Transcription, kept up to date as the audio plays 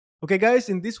Okay, guys,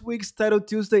 in this week's Title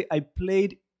Tuesday, I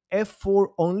played F4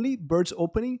 only, Birds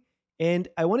Opening, and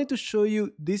I wanted to show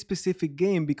you this specific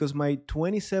game because my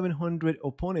 2700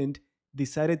 opponent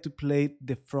decided to play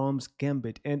the From's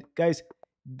Gambit. And guys,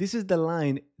 this is the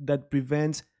line that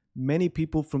prevents many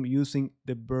people from using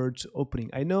the Birds Opening.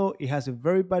 I know it has a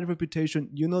very bad reputation.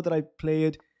 You know that I play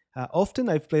it often.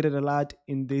 I've played it a lot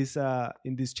in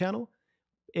this channel,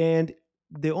 and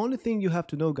the only thing you have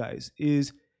to know, guys,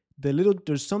 is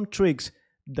there's some tricks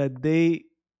that they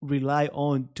rely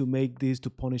on to make this to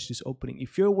punish this opening.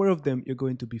 If you're aware of them, you're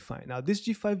going to be fine. Now, this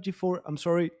G5, G4, I'm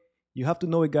sorry, you have to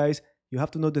know it, guys. You have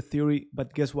to know the theory,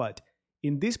 but guess what?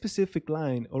 In this specific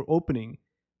line or opening,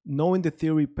 knowing the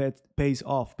theory pays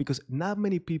off because not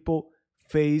many people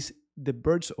face the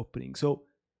bird's opening. So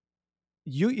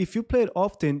if you play it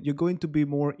often, you're going to be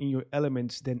more in your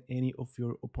elements than any of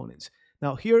your opponents.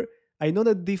 Now here, I know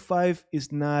that d5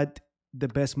 is not the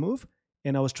best move,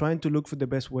 and I was trying to look for the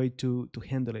best way to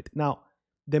handle it. Now,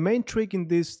 the main trick in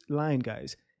this line,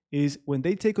 guys, is when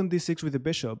they take on d6 with the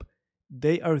bishop,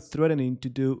 they are threatening to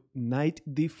do knight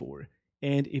d4,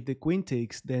 and if the queen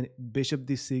takes, then bishop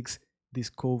d6, this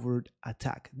covert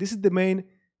attack. This is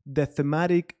the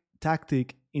thematic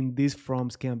tactic in this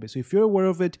From's Gambit. So if you're aware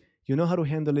of it, you know how to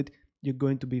handle it, you're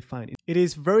going to be fine. It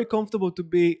is very comfortable to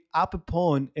be up a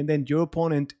pawn and then your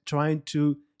opponent trying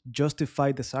to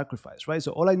justify the sacrifice, right?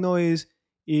 So all I know is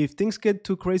if things get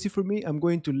too crazy for me, I'm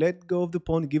going to let go of the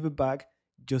pawn, give it back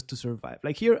just to survive.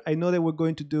 Like here, I know that we're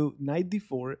going to do knight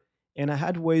d4, and I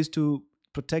had ways to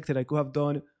protect it. I could have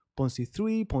done pawn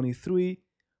c3, pawn e3,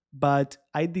 but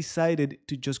I decided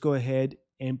to just go ahead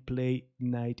and play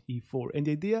knight e4. And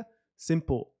the idea,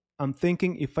 simple. I'm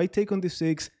thinking if I take on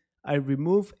d6, I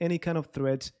remove any kind of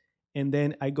threats, and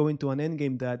then I go into an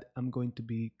endgame that I'm going to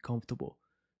be comfortable.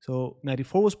 So knight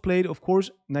e4 was played, of course,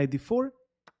 knight d4,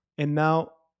 and now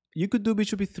you could do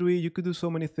bishop e3, you could do so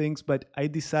many things, but I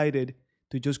decided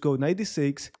to just go knight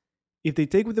d6. If they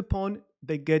take with the pawn,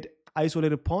 they get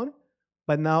isolated pawn,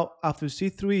 but now after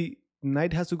c3,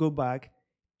 knight has to go back,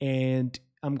 and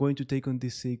I'm going to take on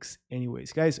d6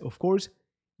 anyways. Guys, of course,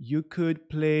 you could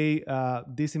play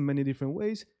this in many different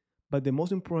ways, but the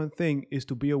most important thing is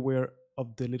to be aware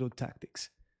of the little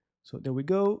tactics. So there we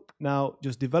go. Now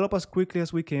just develop as quickly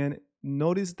as we can.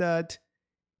 Notice that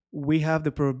we have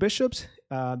the pair of bishops.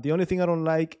 The only thing I don't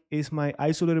like is my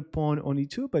isolated pawn on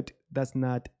e2, but that's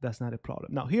not a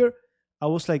problem. Now here, I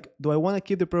was like, do I want to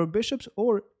keep the pair of bishops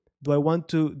or do I want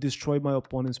to destroy my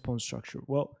opponent's pawn structure?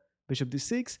 Well, bishop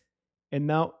d6, and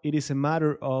now it is a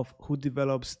matter of who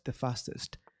develops the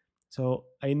fastest. So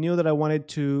I knew that I wanted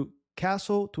to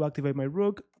castle to activate my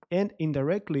rook, and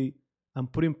indirectly, I'm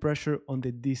putting pressure on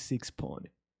the d6 pawn.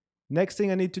 Next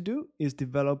thing I need to do is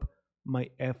develop my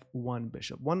f1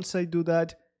 bishop. Once I do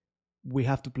that, we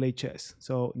have to play chess.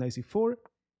 So knight c4,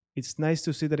 it's nice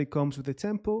to see that it comes with the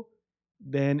tempo.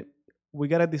 Then we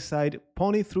gotta decide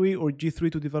pawn e3 or g3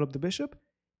 to develop the bishop.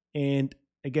 And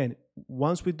again,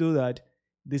 once we do that,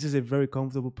 this is a very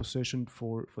comfortable position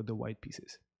for the white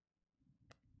pieces.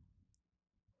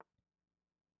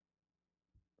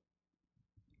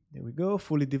 There we go,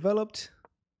 fully developed.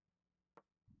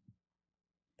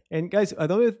 And guys,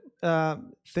 another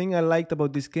thing I liked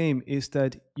about this game is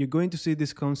that you're going to see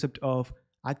this concept of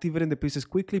activating the pieces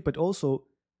quickly, but also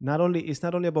it's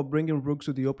not only about bringing rooks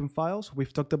to the open files.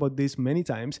 We've talked about this many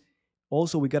times.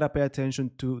 Also, we gotta pay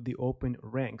attention to the open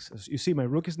ranks. As you see, my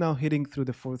rook is now hitting through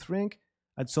the 4th rank.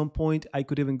 At some point, I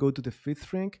could even go to the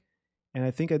 5th rank, and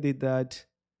I think I did that.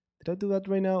 Did I do that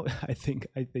right now? I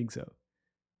think so.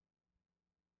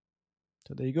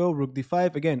 So there you go, rook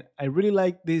d5. Again, I really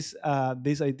like this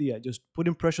idea, just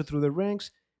putting pressure through the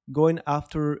ranks, going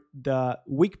after the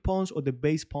weak pawns or the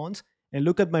base pawns, and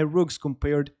look at my rooks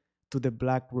compared to the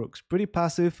black rooks. Pretty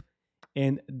passive,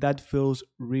 and that feels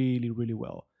really, really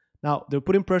well. Now, they're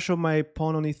putting pressure on my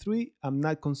pawn on e3. I'm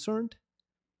not concerned.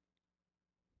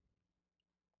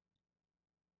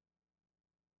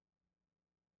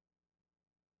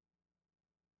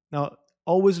 Now,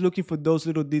 always looking for those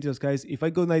little details, guys. If I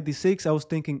go knight d6, I was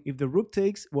thinking if the rook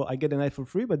takes, well, I get a knight for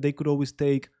free, but they could always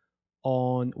take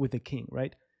on with the king,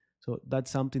 right? So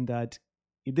that's something that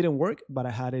it didn't work, but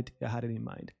I had it in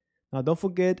mind. Now, don't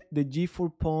forget the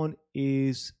g4 pawn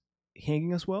is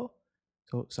hanging as well,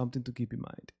 so something to keep in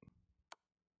mind.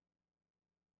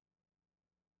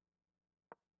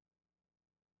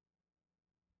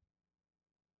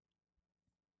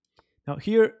 Now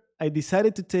here, I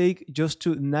decided to take just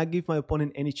to not give my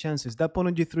opponent any chances. That pawn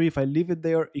on g3, if I leave it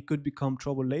there, it could become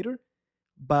trouble later.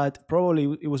 But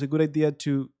probably it was a good idea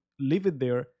to leave it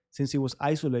there since it was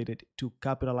isolated to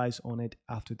capitalize on it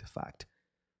after the fact.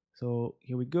 So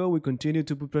here we go. We continue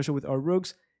to put pressure with our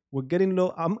rooks. We're getting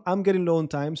low. I'm getting low on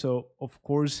time, so of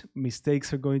course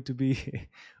mistakes are going to be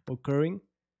occurring.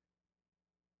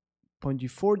 Pawn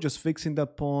g4, just fixing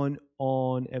that pawn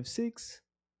on f6.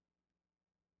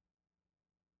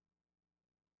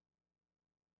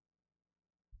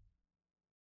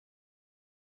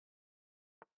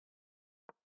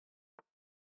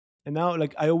 And now,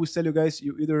 like I always tell you guys,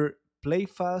 you either play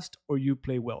fast or you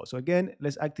play well. So again,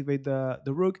 let's activate the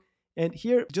rook. And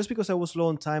here, just because I was low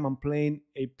on time, I'm playing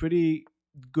a pretty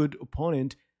good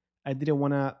opponent. I didn't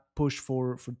want to push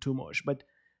for too much. But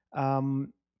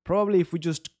probably if we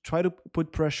just try to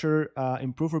put pressure,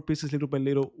 improve our pieces little by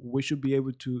little, we should be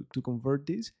able to convert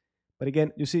these. But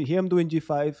again, you see here I'm doing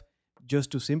g5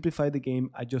 just to simplify the game.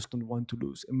 I just don't want to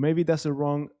lose. And maybe that's the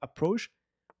wrong approach.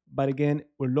 But again,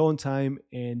 we're low on time,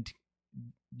 and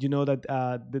you know that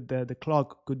the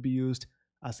clock could be used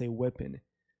as a weapon.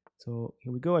 So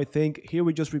here we go. I think here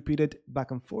we just repeated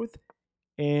back and forth.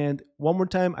 And one more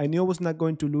time, I knew I was not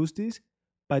going to lose this,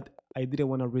 but I didn't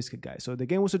want to risk it, guys. So the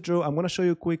game was a draw. I'm going to show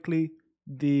you quickly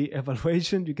the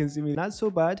evaluation. You can see me not so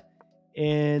bad.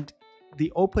 And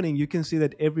the opening, you can see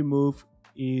that every move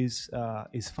is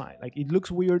fine. Like it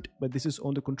looks weird, but this is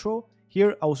under control.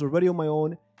 Here, I was already on my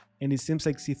own, and it seems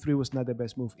like c3 was not the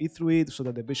best move. e3, so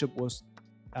that the bishop was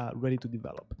ready to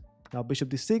develop. Now bishop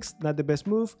d6, not the best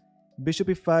move. Bishop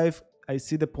e5, I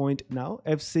see the point now.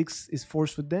 f6 is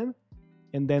forced for them,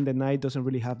 and then the knight doesn't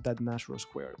really have that natural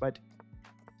square, but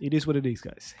it is what it is,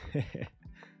 guys.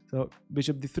 So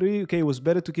bishop d3, okay, it was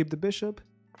better to keep the bishop.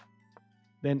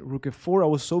 Then rook f4, I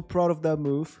was so proud of that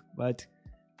move, but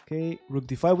okay, rook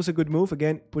d5 was a good move.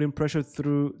 Again, putting pressure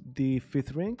through the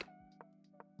fifth rank.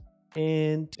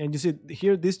 And you see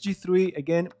here, this g3,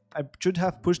 again, I should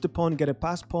have pushed the pawn, get a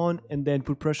passed pawn, and then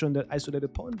put pressure on the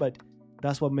isolated pawn, but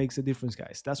that's what makes the difference,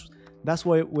 guys. That's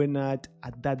why we're not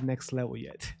at that next level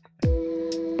yet.